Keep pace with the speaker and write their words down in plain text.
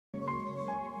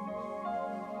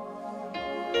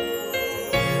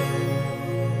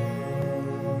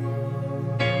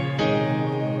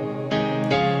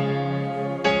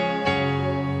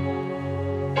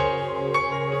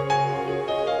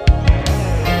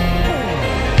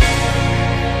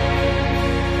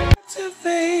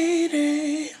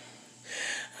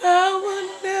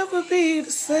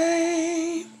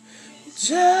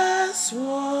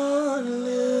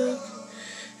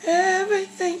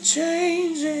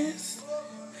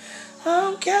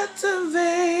I'm captivated.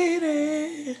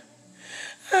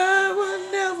 I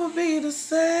will never be the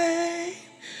same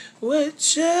with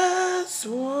just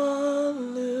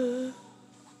one look.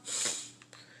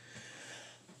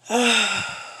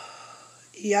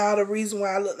 Y'all, the reason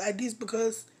why I look like this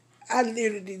because I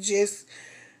literally just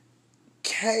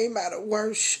came out of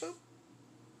worship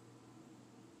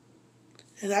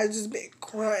and I just been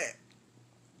crying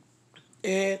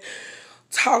and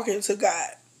talking to God.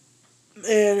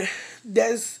 And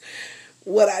that's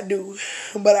what I do.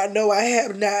 But I know I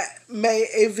have not made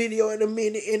a video in a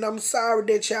minute, and I'm sorry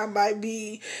that y'all might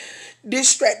be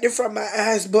distracted from my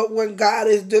eyes, but when God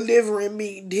is delivering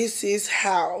me, this is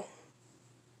how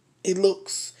it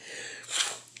looks.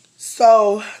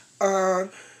 So, I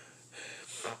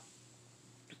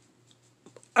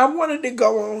wanted to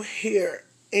go on here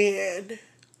and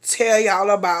tell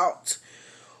y'all about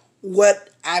what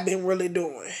I've been really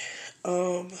doing.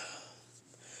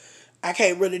 I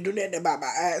can't really do nothing about my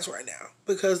eyes right now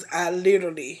because I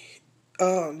literally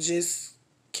just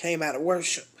came out of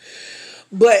worship.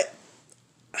 But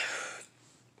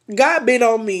God been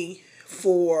on me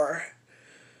for,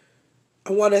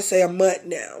 I want to say, a month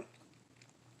now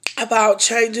about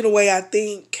changing the way I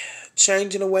think,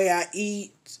 changing the way I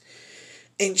eat,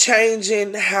 and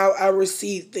changing how I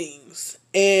receive things.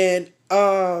 And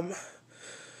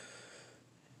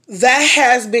that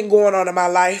has been going on in my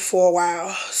life for a while.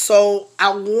 So I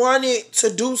wanted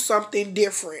to do something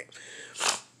different.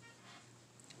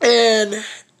 And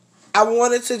I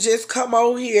wanted to just come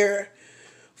on here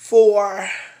for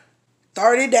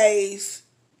 30 days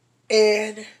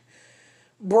and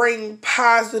bring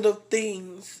positive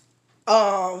things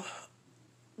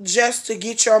just to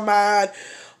get your mind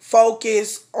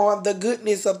focused on the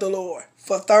goodness of the Lord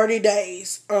for 30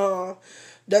 days.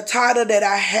 The title that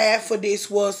I had for this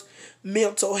was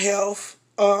mental health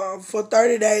for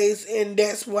 30 days, and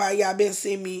that's why y'all been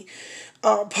seeing me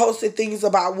posting things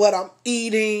about what I'm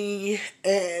eating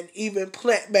and even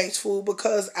plant-based food,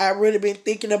 because I really been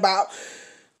thinking about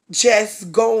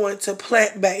just going to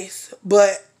plant-based.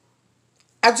 But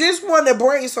I just want to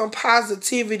bring some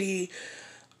positivity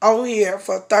on here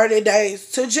for 30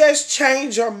 days to just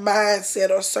change your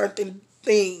mindset on certain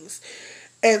things.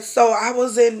 And so I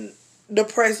was in the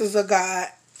presence of God,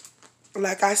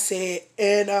 like I said,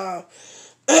 and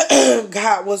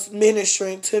God was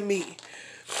ministering to me.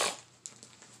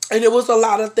 And it was a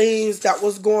lot of things that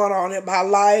was going on in my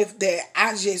life that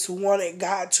I just wanted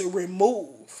God to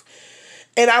remove.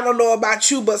 And I don't know about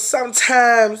you, but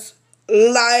sometimes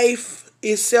life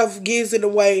itself gives in the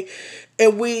way,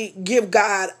 and we give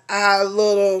God our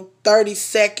little 30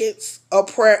 seconds of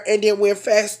prayer and then we're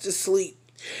fast asleep.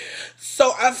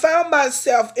 So I found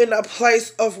myself in a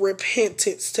place of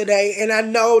repentance today, and I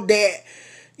know that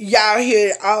y'all hear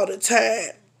it all the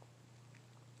time.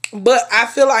 But I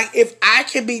feel like if I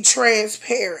can be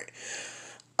transparent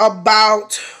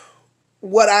about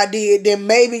what I did, then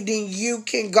maybe then you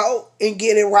can go and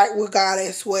get it right with God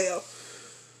as well.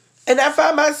 And I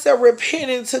find myself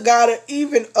repenting to God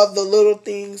even of the little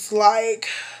things. Like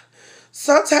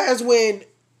sometimes when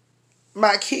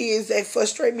my kids, they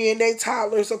frustrate me and they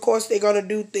toddlers, of course they're going to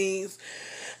do things.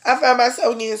 I find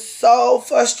myself getting so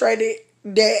frustrated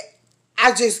that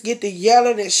I just get to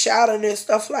yelling and shouting and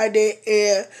stuff like that,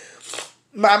 and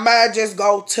my mind just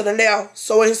go to the left.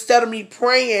 So instead of me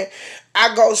praying,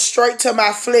 I go straight to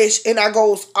my flesh and I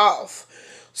goes off.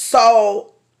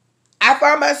 So I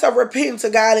find myself repenting to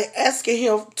God and asking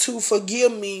Him to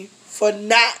forgive me for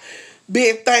not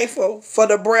being thankful for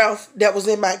the breath that was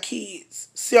in my kids.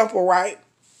 Simple, right?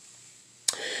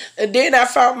 And then I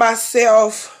found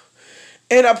myself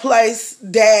in a place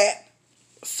that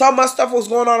so much stuff was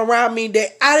going on around me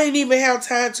that I didn't even have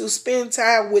time to spend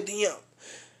time with Him.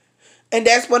 And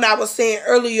that's when I was saying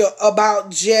earlier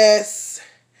about just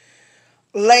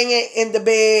laying in the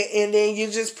bed and then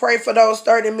you just pray for those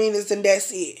 30 minutes and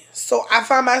that's it. So I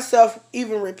find myself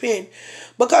even repenting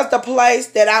because the place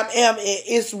that I am in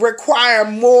is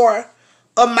requiring more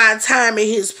of my time in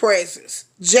His presence.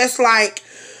 Just like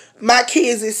my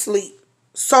kids is asleep.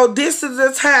 So this is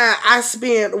the time I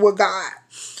spend with God.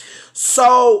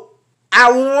 So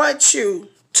I want you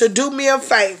to do me a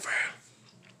favor.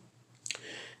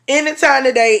 Anytime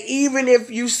today, even if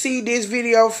you see this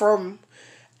video from,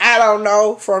 I don't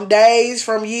know, from days,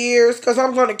 from years, because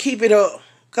I'm going to keep it up.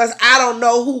 Because I don't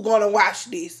know who's going to watch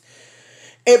this.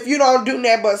 If you don't do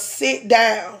that but sit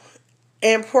down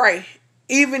and pray,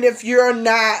 even if you're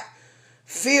not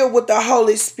filled with the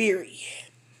Holy Spirit yet,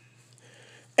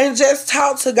 and just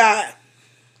talk to God.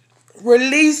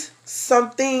 Release some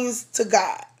things to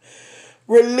God.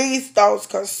 Release those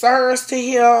concerns to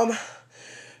Him.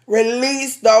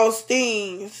 Release those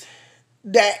things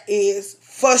that is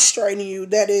frustrating you,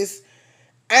 that is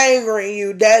angering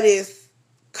you, that is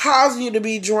causing you to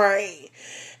be drained.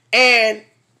 And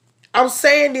I'm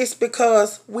saying this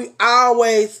because we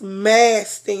always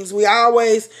mask things. We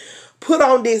always put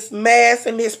on this mask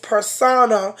and this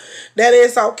persona that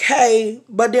is okay,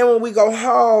 but then when we go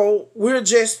home, we're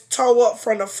just toe up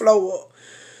from the floor up.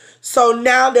 So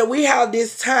now that we have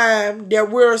this time that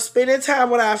we're spending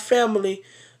time with our family,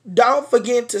 don't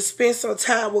forget to spend some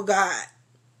time with God.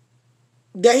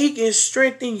 That He can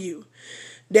strengthen you,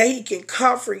 that He can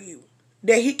comfort you,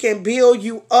 that He can build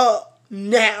you up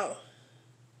now.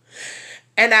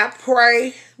 And I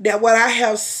pray that what I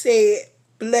have said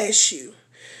bless you.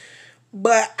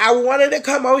 But I wanted to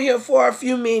come on here for a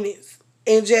few minutes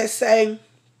and just say,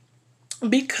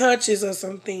 be conscious of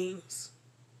some things.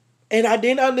 And I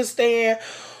didn't understand,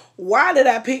 why did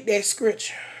I pick that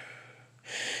scripture?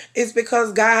 It's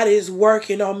because God is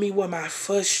working on me with my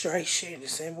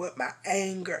frustrations and with my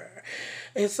anger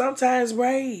and sometimes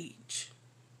rage.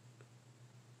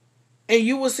 And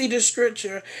you will see the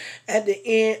scripture at the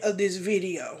end of this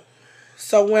video.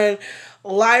 So when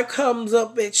life comes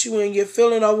up at you and you're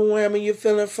feeling overwhelmed and you're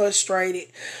feeling frustrated,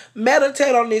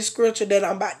 meditate on this scripture that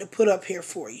I'm about to put up here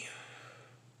for you.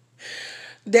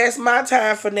 That's my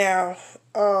time for now.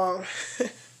 I'm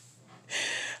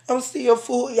still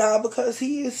full, y'all, because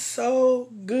He is so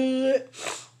good.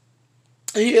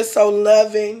 He is so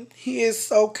loving. He is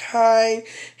so kind.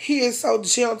 He is so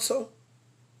gentle.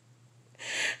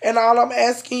 And all I'm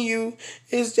asking you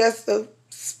is just to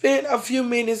spend a few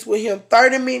minutes with Him.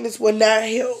 30 minutes will not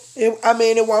help.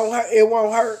 It won't hurt. It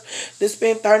won't hurt to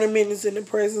spend 30 minutes in the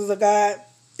presence of God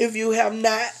if you have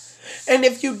not. And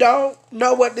if you don't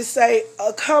know what to say,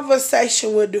 a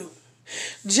conversation will do.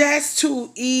 Just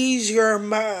to ease your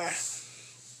mind.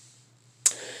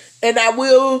 And I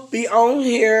will be on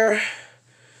here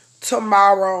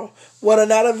tomorrow with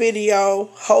another video.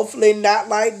 Hopefully not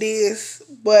like this,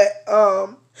 but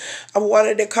I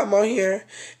wanted to come on here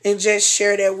and just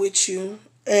share that with you.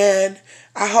 And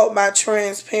I hope my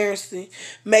transparency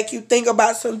make you think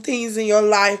about some things in your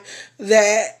life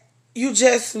that you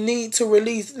just need to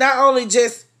release. Not only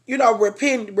just,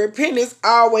 repent. Repent is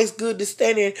always good, to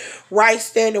stand in right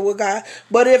standing with God.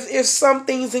 But if some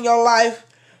things in your life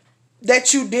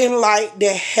that you didn't like,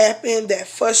 that happened, that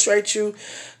frustrate you,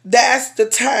 that's the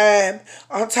time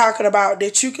I'm talking about,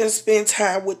 that you can spend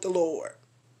time with the Lord.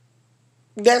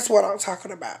 That's what I'm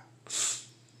talking about.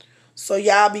 So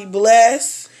y'all be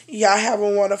blessed. Y'all have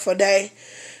a wonderful day.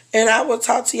 And I will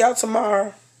talk to y'all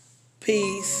tomorrow.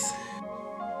 Peace.